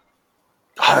show.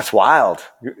 Oh, that's wild.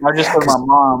 I just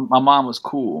thought my mom was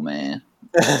cool, man.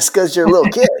 It's because you're a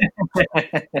little kid.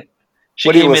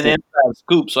 She gave me the inside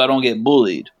scoop so I don't get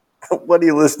bullied. What are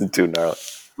you listening to, Gnarly?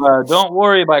 Don't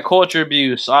Worry by Culture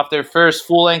Abuse off their first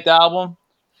full-length album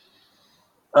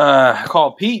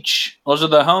called Peach. Those are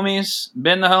the homies.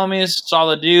 Been the homies.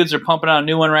 Solid dudes. They're pumping out a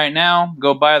new one right now.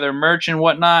 Go buy their merch and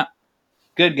whatnot.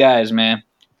 Good guys, man.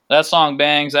 That song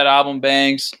bangs. That album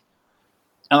bangs.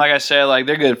 And like I said, like,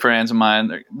 they're good friends of mine.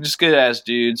 They're just good-ass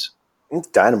dudes. It's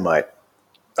dynamite.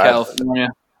 California.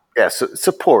 Yeah,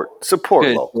 support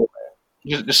good. local.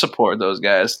 Just support those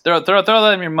guys. Throw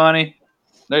them your money.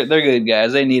 They're good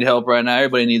guys. They need help right now.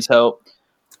 Everybody needs help.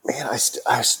 Man,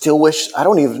 I still wish. I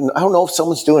don't know if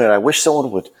someone's doing it. I wish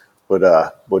someone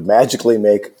would magically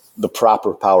make the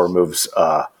proper Power Moves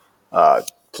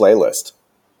playlist.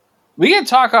 We can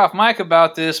talk off mic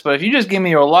about this, but if you just give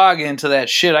me your login to that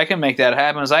shit, I can make that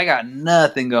happen. Because I got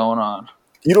nothing going on.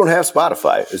 You don't have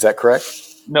Spotify, is that correct?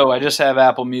 No, I just have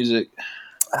Apple Music.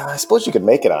 I suppose you could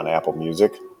make it on Apple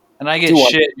Music. And I get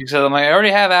shit because I'm like, I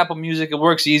already have Apple Music. It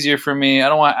works easier for me. I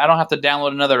don't have to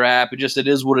download another app. It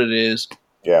is what it is.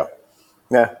 Yeah,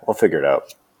 we'll figure it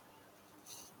out.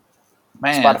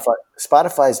 Man,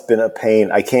 Spotify's been a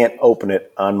pain. I can't open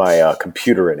it on my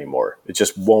computer anymore. It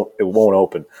just won't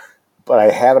open. But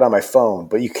I have it on my phone.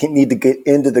 But you need to get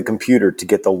into the computer to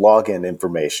get the login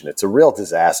information. It's a real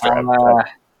disaster.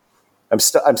 I'm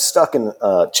stuck in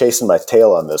chasing my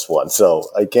tail on this one, so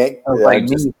I can't.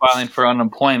 Me filing for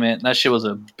unemployment. That shit was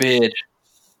a bitch.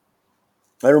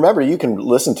 I remember you can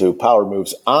listen to Power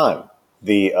Moves on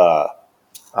the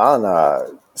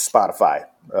Spotify,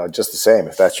 just the same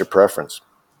if that's your preference.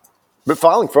 But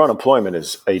filing for unemployment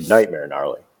is a nightmare,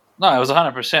 Gnarly. No, it was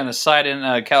 100%. The site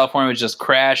in California was just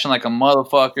crashing like a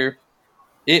motherfucker.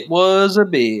 It was a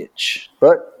bitch.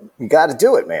 But you got to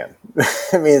do it, man.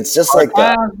 I mean, it's just hard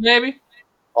like times, baby.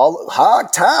 All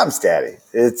hard times, Daddy.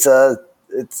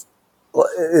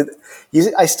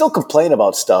 I still complain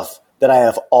about stuff that I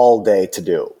have all day to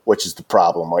do, which is the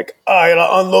problem. Like, I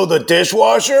gotta unload the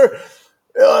dishwasher.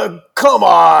 Come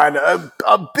on,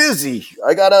 I'm busy.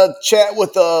 I gotta chat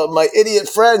with my idiot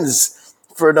friends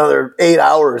for another 8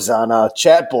 hours on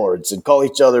chat boards and call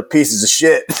each other pieces of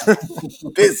shit.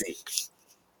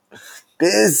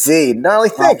 Busy. Gnarly,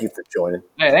 thank you for joining.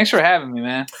 Hey, thanks for having me,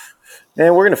 man.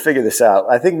 And we're going to figure this out.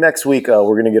 I think next week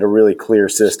we're going to get a really clear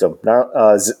system.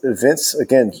 Now, Vince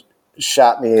again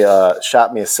shot me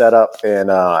a setup, and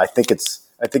I think it's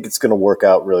going to work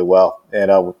out really well.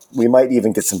 And we might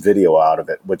even get some video out of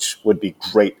it, which would be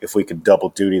great if we could double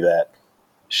duty that.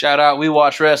 Shout out, We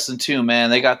Watch Wrestling too, man.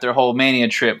 They got their whole Mania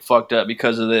trip fucked up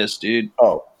because of this, dude.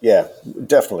 Oh yeah,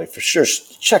 definitely for sure.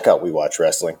 Check out We Watch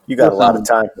Wrestling. You got a lot of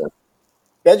time for it.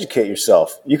 Educate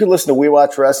yourself. You can listen to We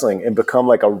Watch Wrestling and become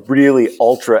like a really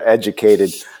ultra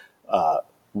educated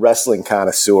wrestling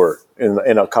connoisseur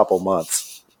in a couple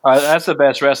months. That's the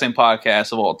best wrestling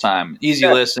podcast of all time. Easy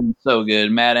listen, so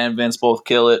good. Matt and Vince both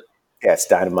kill it. Yeah, it's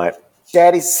dynamite.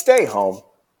 Daddies, stay home.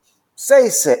 Stay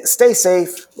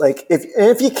safe. Like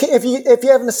if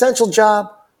you have an essential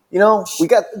job, we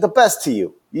got the best to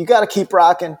you. You got to keep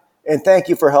rocking. And thank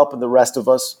you for helping the rest of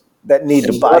us that need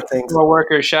to buy things.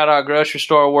 Workers, shout out grocery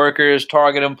store workers,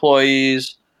 Target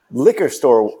employees, liquor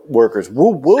store workers. Woo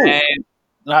woo. And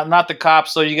not the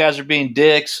cops though. You guys are being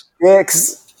dicks.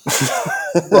 Dicks.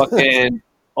 Fucking.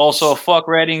 Also, fuck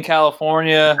Redding,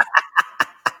 California.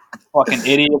 Fucking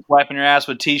idiots wiping your ass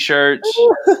with t-shirts.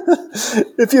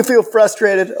 If you feel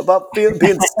frustrated about being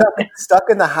stuck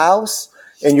in the house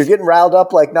and you're getting riled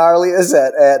up like Gnarly is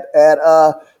at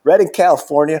Redding,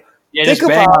 California. Yeah, just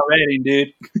bang out Redding,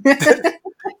 dude.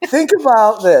 Think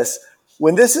about this.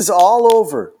 When this is all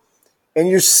over and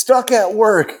you're stuck at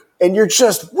work and you're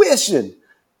just wishing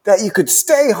that you could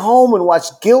stay home and watch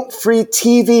guilt-free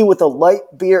TV with a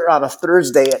light beer on a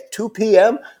Thursday at 2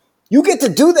 p.m., you get to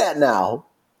do that now.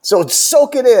 So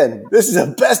soak it in. This is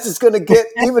the best it's going to get,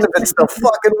 even if it's the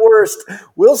fucking worst.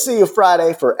 We'll see you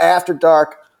Friday for After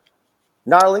Dark.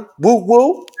 Gnarly. Woo,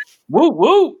 woo. Woo,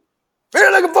 woo.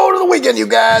 We're looking forward to the weekend, you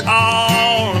guys.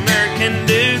 All American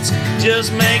dudes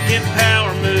just making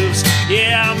power moves.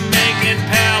 Yeah, I'm making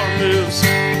power moves.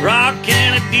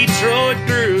 Rocking a Detroit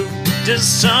groove.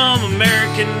 Just some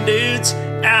American dudes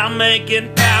out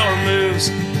making power moves.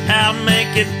 Out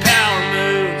making power